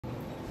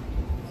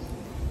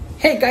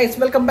Hey guys,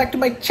 welcome back to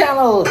my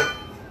channel.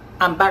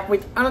 I'm back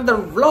with another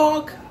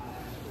vlog.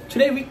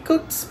 Today we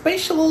cooked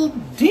special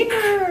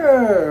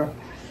dinner.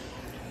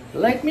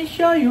 Let me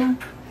show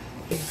you.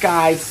 Hey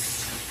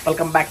guys,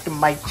 welcome back to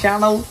my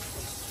channel.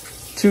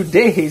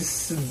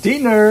 Today's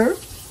dinner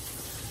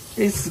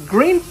is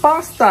green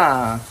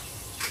pasta.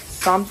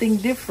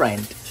 Something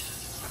different.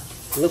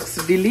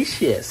 Looks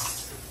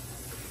delicious.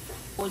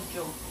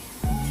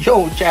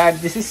 Yo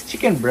Chad, this is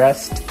chicken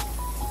breast.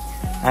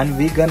 And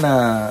we're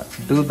gonna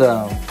do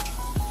the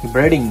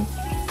breading.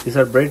 These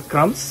are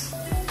breadcrumbs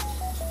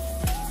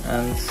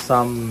and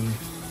some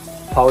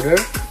powder,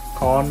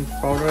 corn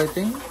powder I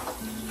think.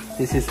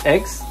 This is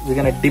eggs. We're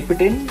gonna dip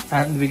it in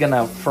and we're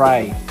gonna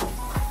fry.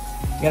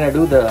 We're gonna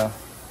do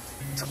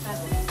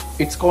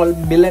it's called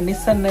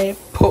milanesane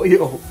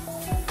pollo.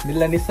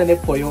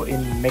 Milanesane pollo in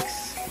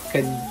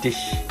Mexican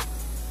dish.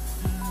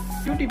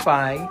 Cutie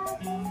Pie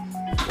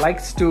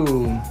likes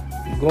to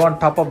go on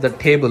top of the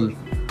table.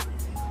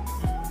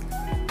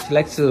 She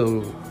likes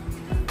to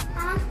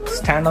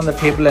stand on the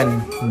table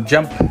and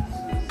jump.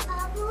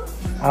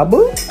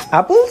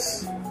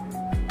 Apples?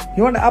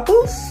 You want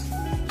apples?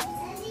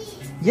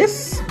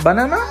 Yes.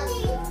 Banana?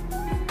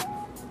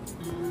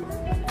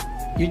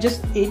 You just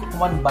ate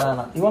one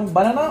banana. You want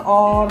banana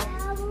or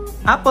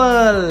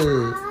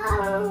apple?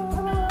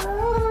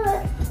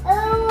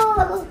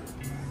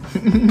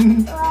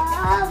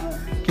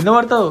 కింద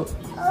పడతావు.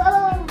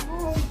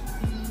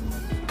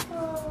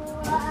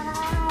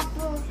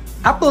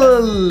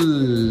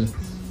 Apple.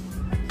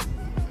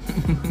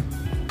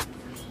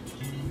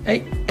 Hey,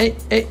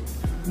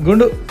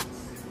 Gundu,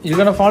 you're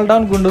gonna fall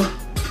down, Gundu.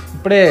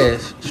 Ippude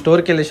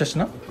store ki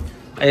ellesina.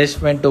 I just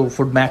went to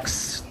Food Max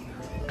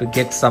to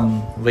get some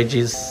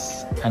veggies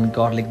and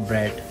garlic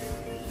bread,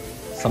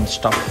 some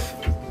stuff.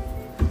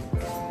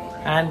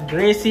 And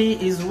Gracie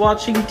is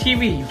watching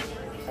TV.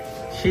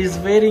 She's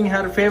wearing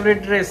her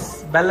favorite dress,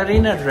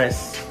 ballerina dress.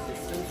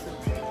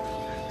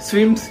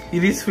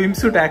 It is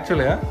swimsuit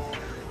actually, huh?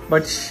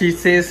 But she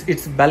says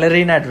it's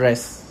ballerina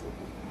dress.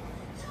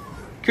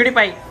 Cutie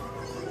Pie.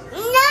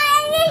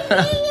 No,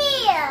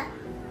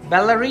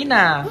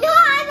 Ballerina. No,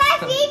 I'm not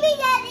sleeping,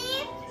 Daddy.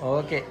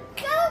 Okay.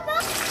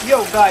 Yo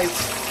guys,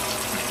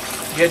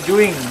 we are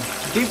doing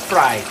deep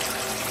fried.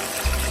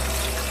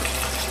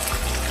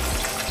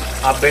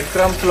 A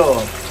breadcrumb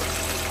flour.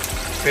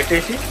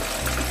 Petesi.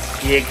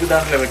 Egg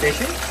దాంట్లో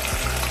పెట్టేసి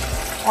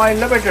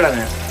ఆయిల్లో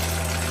పెట్టడమే.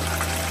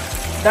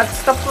 That's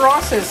the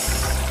process.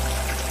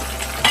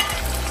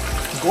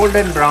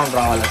 Golden brown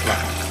రావాలి అట్లా.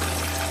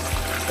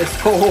 Let's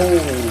go.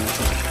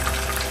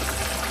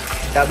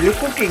 W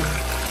cooking.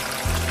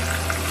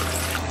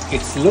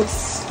 It looks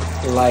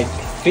like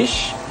fish,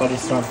 but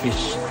it's not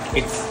fish.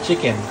 It's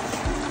chicken.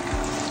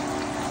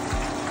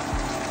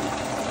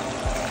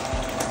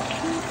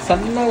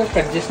 సన్నగా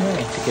cut చేసిన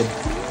chicken.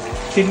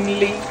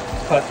 Thinly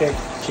cutted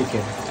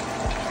chicken.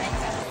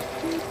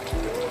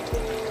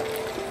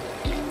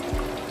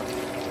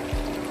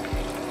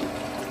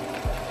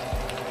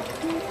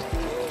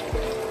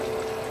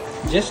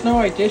 Just now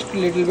I tasted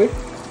a little bit.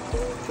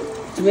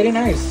 It's very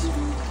nice.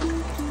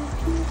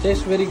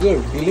 Tastes very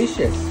good.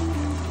 Delicious.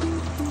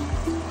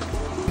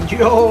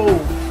 Yo!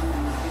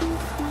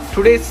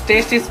 Today's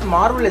taste is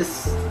marvelous.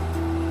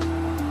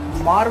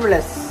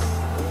 Marvelous.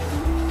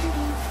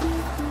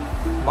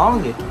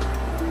 Mangi.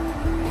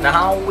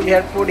 Now we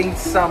are putting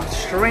some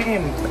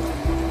shrimp.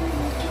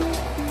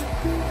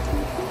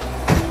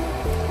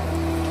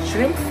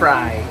 Shrimp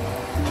fry.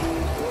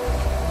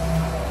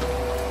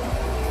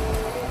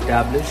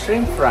 Double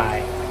shrimp fry.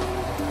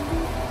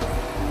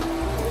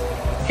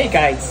 Hey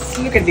guys,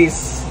 look at this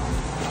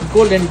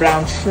golden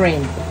brown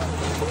shrimp.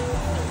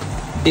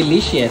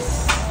 Delicious.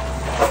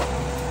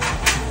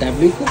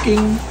 W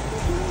cooking.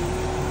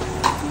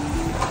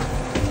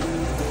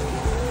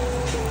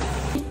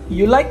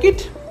 You like it?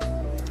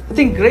 I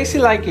think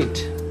Gracie like it.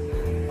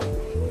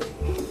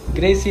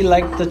 Gracie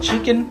liked the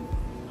chicken.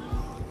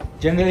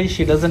 Generally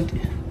she doesn't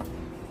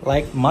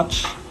like much.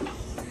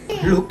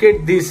 Look at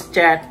this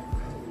chat.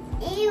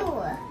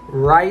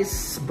 Rice,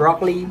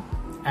 broccoli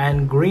and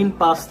green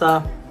pasta,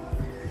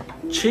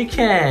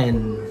 chicken,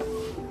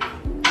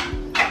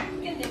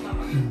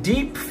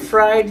 deep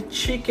fried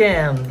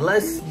chicken.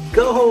 Let's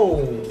go.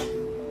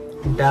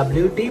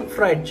 W deep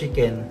fried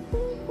chicken.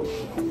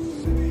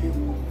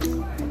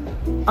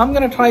 I'm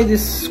gonna try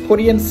this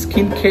Korean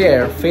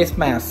skincare face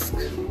mask.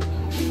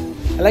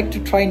 I like to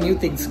try new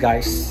things,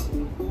 guys.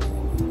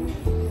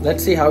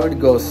 Let's see how it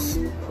goes.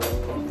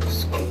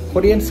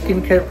 Korean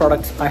skincare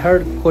products. I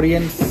heard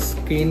Korean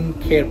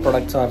skincare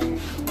products are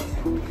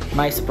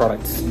nice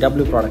products,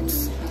 W products.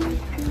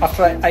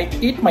 After I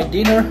eat my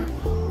dinner,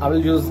 I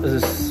will use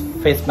this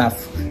face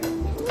mask.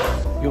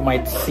 You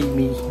might see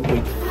me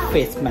with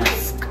face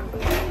mask.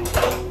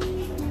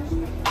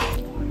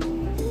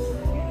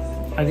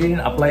 I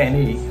didn't apply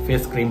any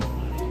face cream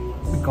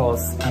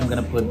because I'm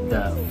gonna put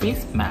the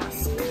face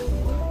mask.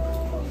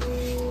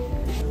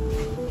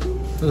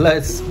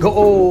 Let's go.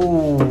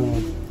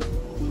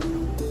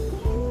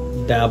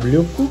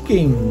 W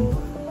cooking.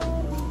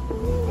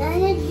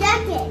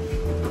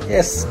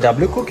 Yes,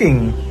 W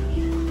cooking.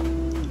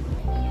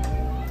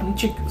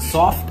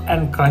 Soft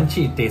and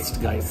crunchy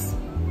taste, guys.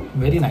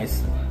 Very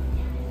nice.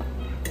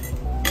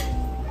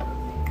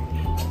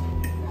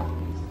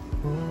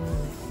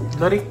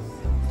 Glory,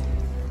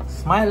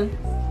 smile.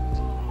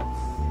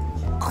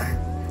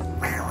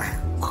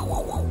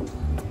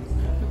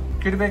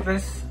 Kitty by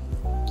Grace.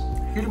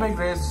 Kitty by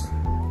Grace.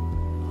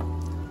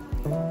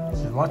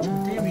 She's watching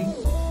TV.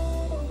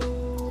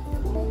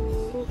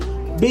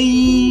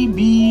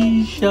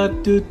 Baby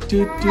shark toot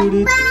toot toot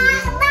toot.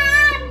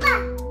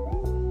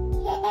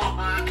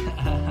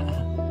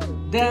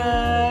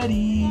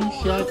 Daddy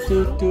shark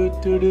toot toot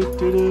toot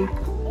toot.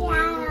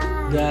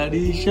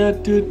 Daddy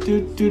shark toot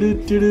toot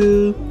toot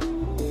toot.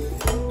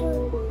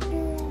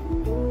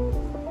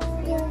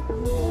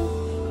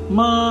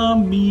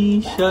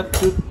 Mommy shark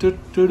toot toot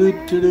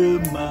toot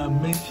toot.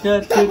 Mommy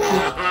shark toot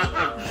toot.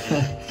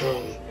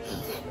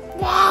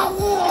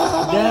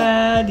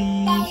 Daddy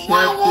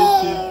shark toot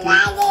toot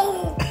toot.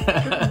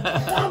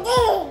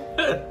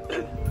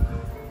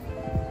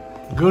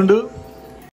 Gundu.